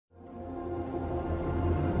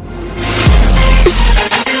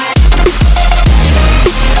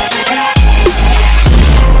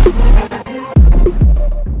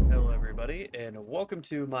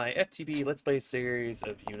to my FTB Let's Play series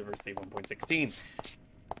of University 1.16.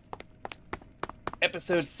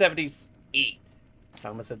 Episode 78. I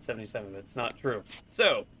almost said 77, but it's not true.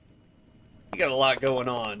 So, we got a lot going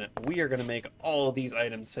on. We are going to make all of these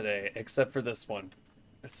items today, except for this one.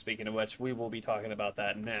 Speaking of which, we will be talking about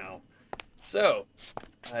that now. So,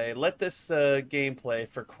 I let this game play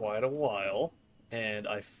for quite a while, and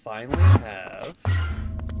I finally have...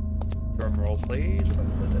 Drum roll, please.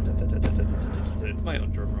 It's my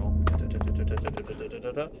own drum roll.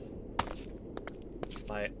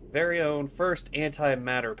 My very own first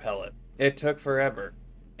antimatter pellet. It took forever,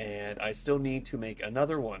 and I still need to make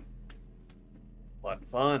another one.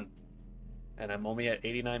 Fun. And I'm only at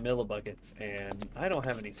 89 millibuckets, and I don't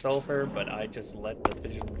have any sulfur, but I just let the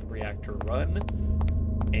fission reactor run,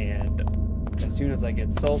 and as soon as I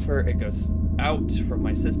get sulfur, it goes out from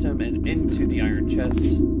my system and into the iron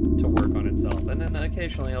chest to work on itself, and then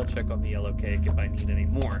occasionally I'll check on the yellow cake if I need any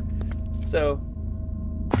more. So,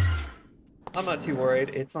 I'm not too worried.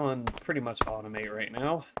 It's on pretty much automate right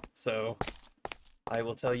now, so I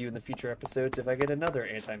will tell you in the future episodes if I get another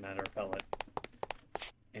antimatter pellet.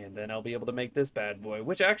 And then I'll be able to make this bad boy,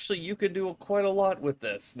 which actually you can do quite a lot with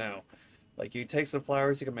this now. Like, you take some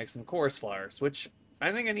flowers, you can make some chorus flowers, which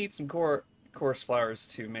I think I need some chorus flowers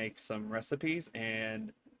to make some recipes,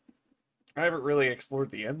 and I haven't really explored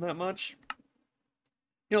the end that much.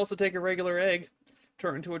 You can also take a regular egg,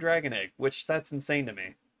 turn it into a dragon egg, which that's insane to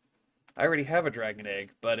me. I already have a dragon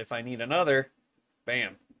egg, but if I need another,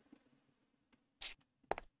 bam.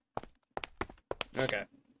 Okay.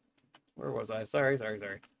 Where was I? Sorry.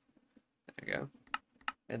 There we go.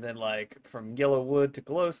 And then, like, from yellow wood to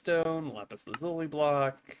glowstone, lapis lazuli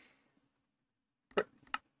block.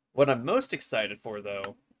 What I'm most excited for,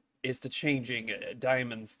 though, is to changing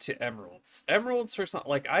diamonds to emeralds. Emeralds for some,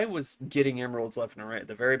 like, I was getting emeralds left and right at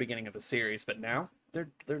the very beginning of the series, but now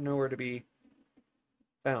they're nowhere to be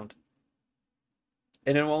found.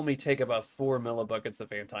 And it will only take about 4 millibuckets of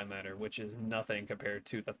antimatter, which is nothing compared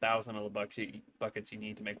to the 1,000 millibuckets you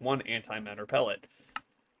need to make one antimatter pellet.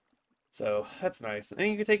 So, that's nice. And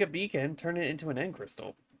you can take a beacon, turn it into an end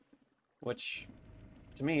crystal. Which,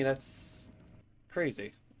 to me, that's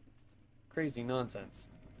crazy. Crazy nonsense.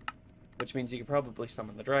 Which means you can probably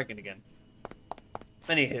summon the dragon again.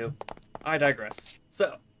 Anywho, I digress.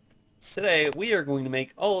 So, today we are going to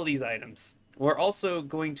make all of these items. We're also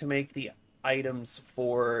going to make the items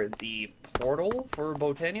for the portal for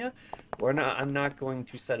Botania. I'm not going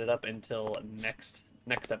to set it up until next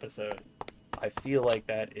episode. I feel like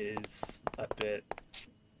that is a bit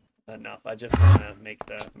enough. I just want to make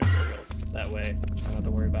the materials. That way I don't have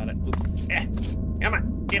to worry about it. Oops. Come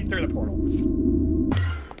on, get through the portal.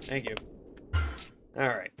 Thank you.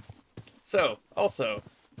 Alright. So, also,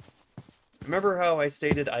 remember how I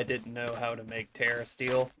stated I didn't know how to make Terra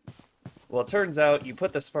Steel? Well, it turns out you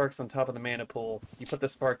put the sparks on top of the mana pool, you put the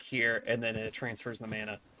spark here, and then it transfers the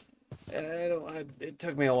mana. It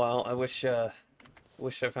took me a while. I wish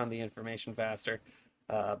I found the information faster.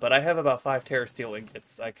 But I have about 5 Terra Steel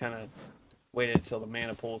ingots. I kind of waited until the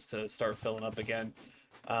mana pools to start filling up again.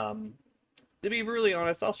 To be really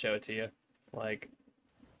honest, I'll show it to you. Like,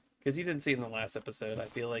 because you didn't see it in the last episode. I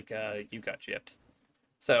feel like you got gypped.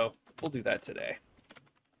 So, we'll do that today.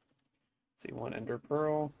 Let's see, 1 Ender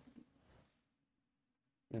Pearl.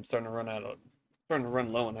 I'm starting to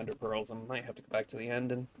run low on Ender Pearls. I might have to go back to the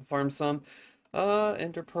end and farm some.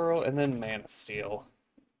 Ender Pearl, and then Mana Steel.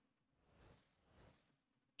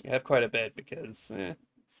 I have quite a bit because,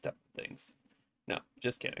 stuff things. No,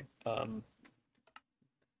 just kidding.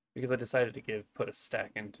 Because I decided to put a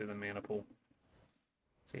stack into the mana pool.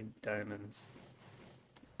 Let's see, diamonds.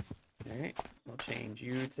 Alright, I'll change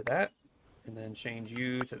you to that, and then change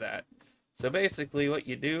you to that. So basically what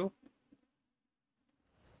you do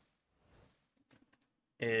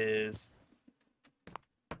is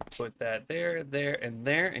put that there, and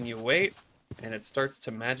there, and you wait, and it starts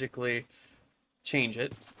to magically change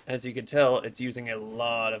it. As you can tell, it's using a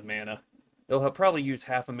lot of mana. It'll probably use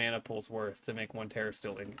half a mana pool's worth to make 1 Terra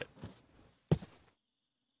Steel ingot.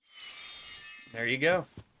 There you go.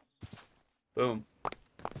 Boom. And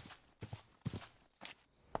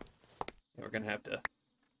we're gonna have to...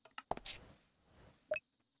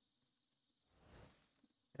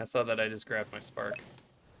 I saw that I just grabbed my spark.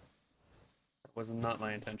 That was not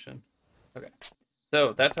my intention. Okay.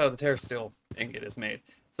 So, that's how the Terra Steel ingot is made.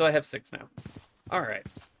 So I have 6 now. Alright.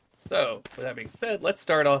 So, with that being said, let's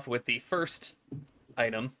start off with the first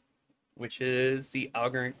item, which is the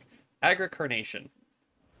Agra Carnation.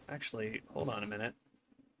 Actually, hold on a minute.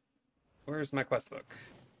 Where's my quest book?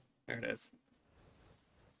 There it is.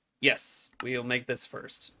 Yes, we'll make this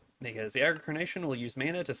first. because the Agri-Carnation will use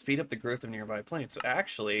mana to speed up the growth of nearby plants. So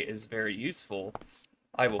actually is very useful.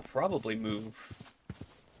 I will probably move,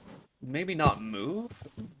 maybe not move,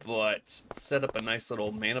 but set up a nice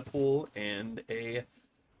little mana pool and a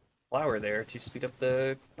flower there to speed up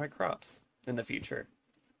my crops in the future.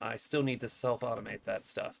 I still need to self-automate that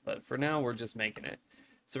stuff, but for now we're just making it.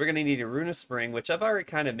 So we're going to need a Rune of Spring, which I've already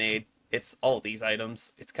kind of made. It's all these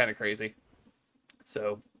items. It's kind of crazy.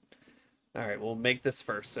 So, alright, we'll make this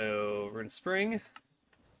first. So, Rune of Spring.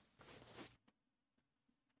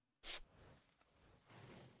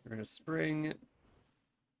 Rune of Spring.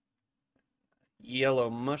 Yellow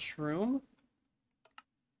Mushroom.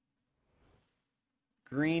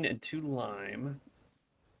 Green and 2 lime.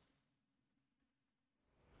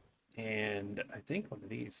 And I think one of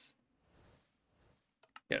these.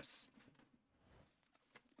 Yes.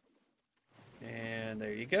 And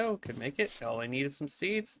there you go. Could make it. All I need is some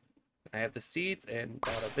seeds. I have the seeds, and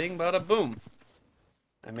bada bing, bada boom.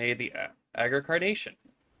 I made the Agri-Carnation.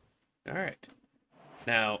 Alright.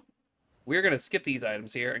 Now, we're going to skip these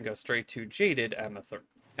items here and go straight to Jaded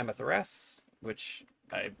Amethyst, which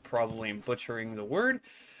I probably am butchering the word.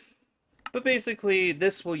 But basically,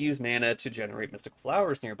 this will use mana to generate mystical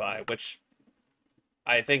flowers nearby, which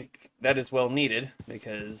I think that is well needed,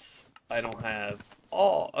 because I don't have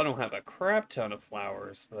a crap ton of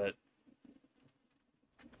flowers, but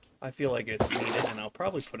I feel like it's needed, and I'll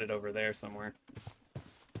probably put it over there somewhere.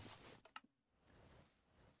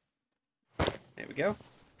 There we go.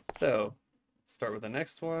 So, start with the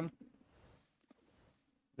next one.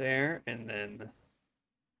 There, and then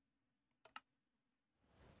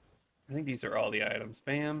I think these are all the items.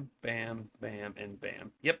 Bam, bam, bam, and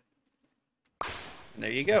bam. Yep. And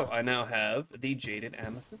there you go. I now have the Jaded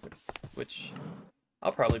Amethyst, which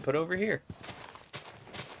I'll probably put over here.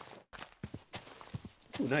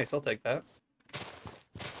 Ooh, nice. I'll take that.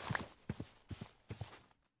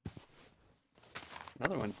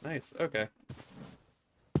 Another one. Nice. Okay.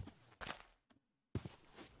 I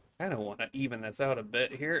kind of want to even this out a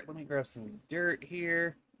bit here. Let me grab some dirt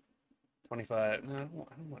here. 25. No, I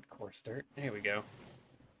don't want coarse dirt. There we go.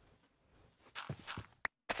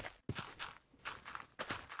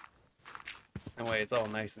 That way it's all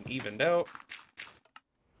nice and evened out.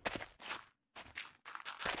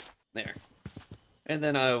 There. And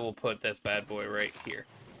then I will put this bad boy right here.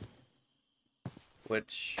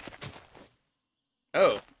 Which...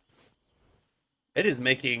 Oh. It is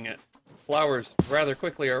making flowers rather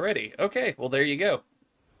quickly already. Okay, well there you go.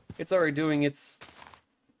 It's already doing its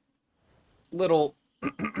little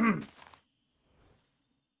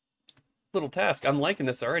little task. I'm liking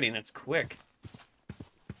this already, and it's quick.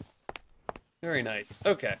 Very nice.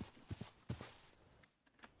 Okay.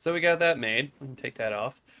 So we got that made. We can take that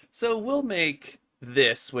off. So we'll make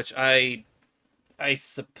this, which I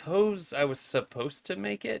suppose I was supposed to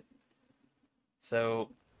make it. So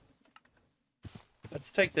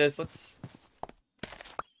let's take this. Let's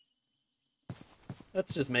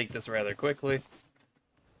just make this rather quickly.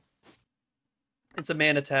 It's a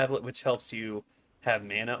mana tablet, which helps you have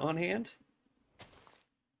mana on hand.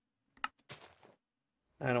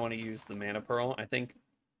 I don't want to use the mana pearl. I think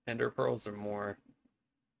ender pearls are more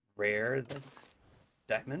rare than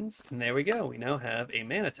diamonds. And there we go. We now have a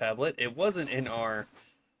mana tablet. It wasn't in our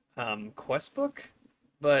quest book,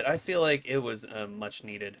 but I feel like it was a much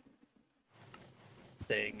needed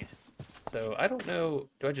thing. So I don't know.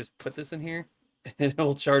 Do I just put this in here and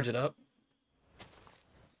it'll charge it up?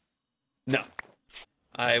 No.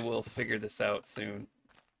 I will figure this out soon.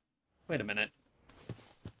 Wait a minute.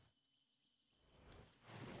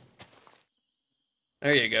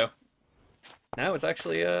 There you go. Now it's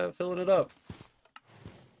actually filling it up.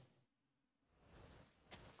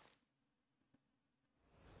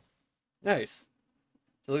 Nice.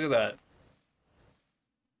 So look at that.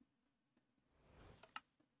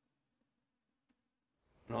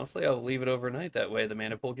 And honestly, I'll leave it overnight. That way the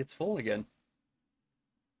mana pool gets full again.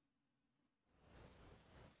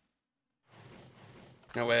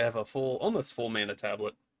 That way I have a full, almost full mana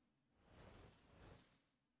tablet.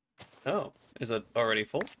 Oh, is it already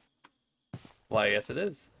full? Why, yes it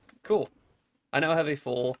is. Cool. I now have a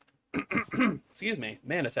full, excuse me,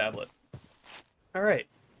 mana tablet. Alright,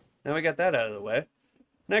 now we got that out of the way.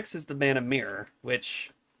 Next is the Mana Mirror,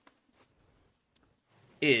 which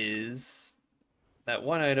is that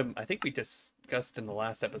one item I think we discussed in the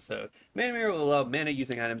last episode. Mana Mirror will allow mana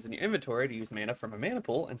using items in your inventory to use mana from a mana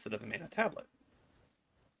pool instead of a mana tablet.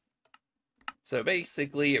 So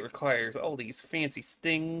basically it requires all these fancy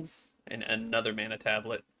stings and another mana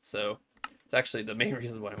tablet. So it's actually the main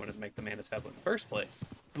reason why I wanted to make the mana tablet in the first place.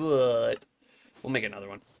 But we'll make another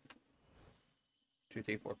one. 2,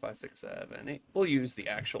 3, 4, 5, 6, 7, 8. We'll use the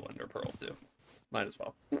actual Ender Pearl too. Might as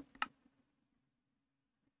well.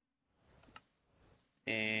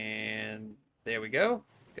 And there we go.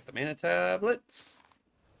 Get the mana tablets.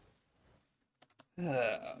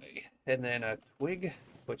 And then a twig,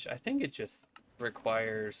 which I think it just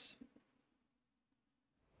requires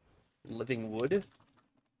living wood.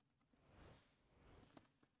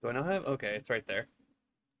 Do I not have? Okay, it's right there.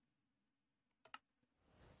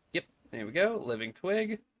 Yep, there we go. Living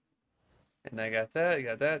twig. And I got that,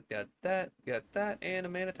 got that, got that, got that, and a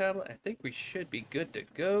mana tablet. I think we should be good to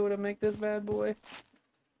go to make this bad boy.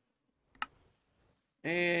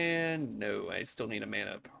 And no, I still need a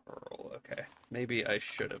mana pearl. Okay, maybe I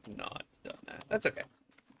should have not done that. That's okay.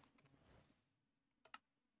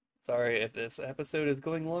 Sorry if this episode is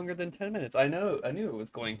going longer than 10 minutes. I knew it was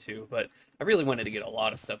going to, but I really wanted to get a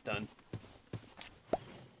lot of stuff done.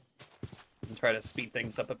 And try to speed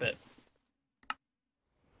things up a bit.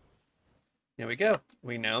 There we go.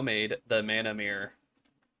 We now made the mana mirror.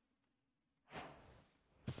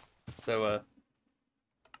 So,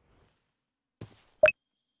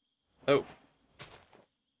 oh.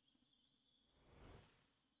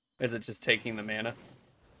 Is it just taking the mana?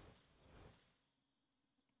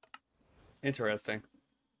 Interesting.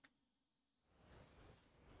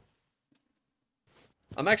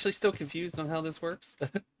 I'm actually still confused on how this works.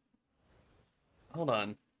 Hold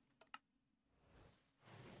on.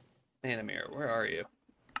 Mana mirror, where are you?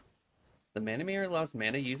 The mana mirror allows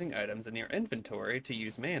mana using items in your inventory to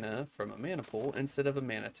use mana from a mana pool instead of a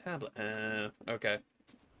mana tablet. Okay.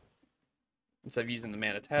 Instead of using the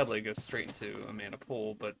mana tablet, it goes straight into a mana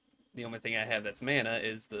pool, but the only thing I have that's mana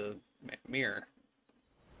is the mirror.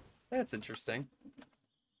 That's interesting.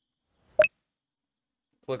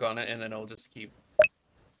 Click on it, and then it'll just keep...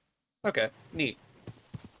 Okay, neat.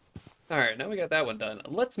 Alright, now we got that one done.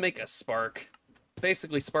 Let's make a spark.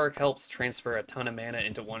 Basically, spark helps transfer a ton of mana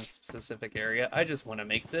into one specific area. I just want to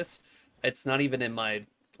make this. It's not even in my,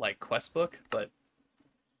 like, quest book, but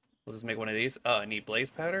we'll just make one of these. Oh, I need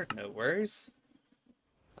blaze powder? No worries.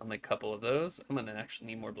 I'll make a couple of those. I'm going to actually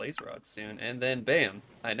need more blaze rods soon. And then, bam,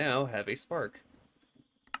 I now have a spark.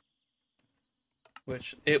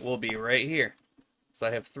 Which it will be right here. So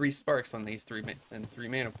I have 3 sparks on these 3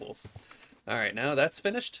 mana pools. Alright, now that's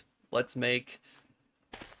finished. Let's make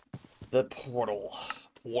the portal.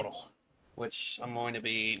 Which I'm going to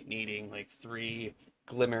be needing like 3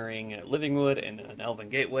 glimmering living wood and an elven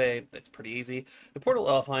gateway. That's pretty easy. The portal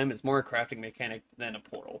Elfheim is more a crafting mechanic than a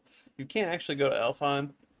portal. You can't actually go to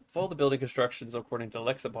Elfheim, follow the building constructions according to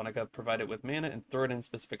Lexa Bonica, provide it with mana, and throw it in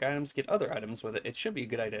specific items, get other items with it. It should be a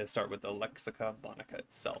good idea to start with the Lexica Bonica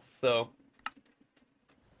itself. So,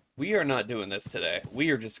 we are not doing this today. We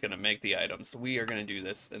are just going to make the items. We are going to do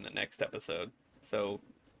this in the next episode. So,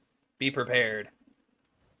 be prepared.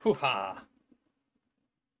 Hoo-ha!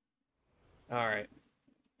 Alright.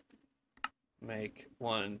 Make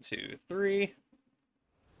 1, 2, 3.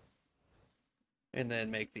 And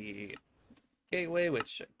then make the gateway,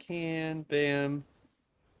 which I can. Bam.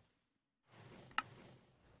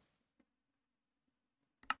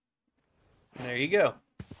 And there you go.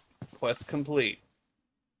 Quest complete.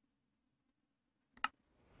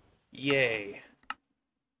 Yay.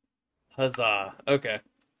 Huzzah. Okay.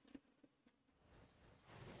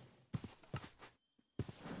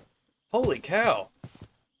 Holy cow.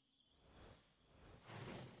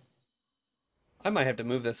 I might have to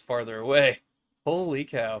move this farther away. Holy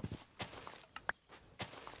cow.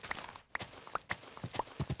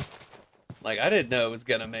 Like, I didn't know it was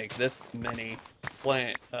gonna make this many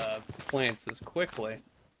plants as quickly.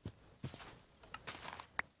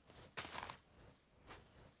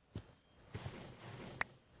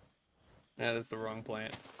 That is the wrong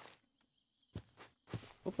plant.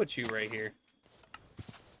 We'll put you right here.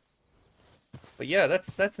 But yeah,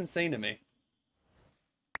 that's insane to me.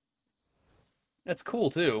 That's cool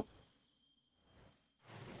too.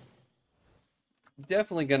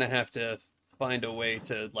 Definitely gonna have to find a way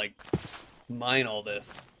to like mine all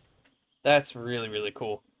this. That's really, really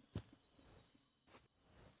cool.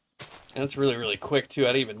 And it's really, really quick too. I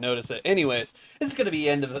didn't even notice it. Anyways, this is going to be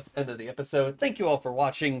end of the episode. Thank you all for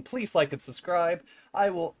watching. Please like and subscribe. I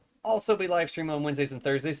will also be live streaming on Wednesdays and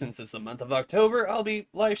Thursdays since it's the month of October. I'll be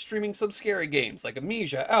live streaming some scary games like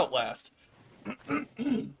Amnesia, Outlast.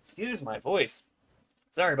 Excuse my voice.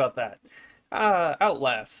 Sorry about that.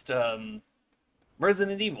 Outlast,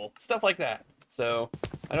 Resident Evil, stuff like that. So,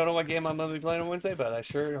 I don't know what game I'm going to be playing on Wednesday, but I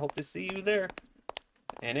sure hope to see you there.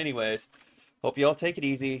 And anyways, hope you all take it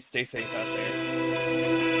easy. Stay safe out there.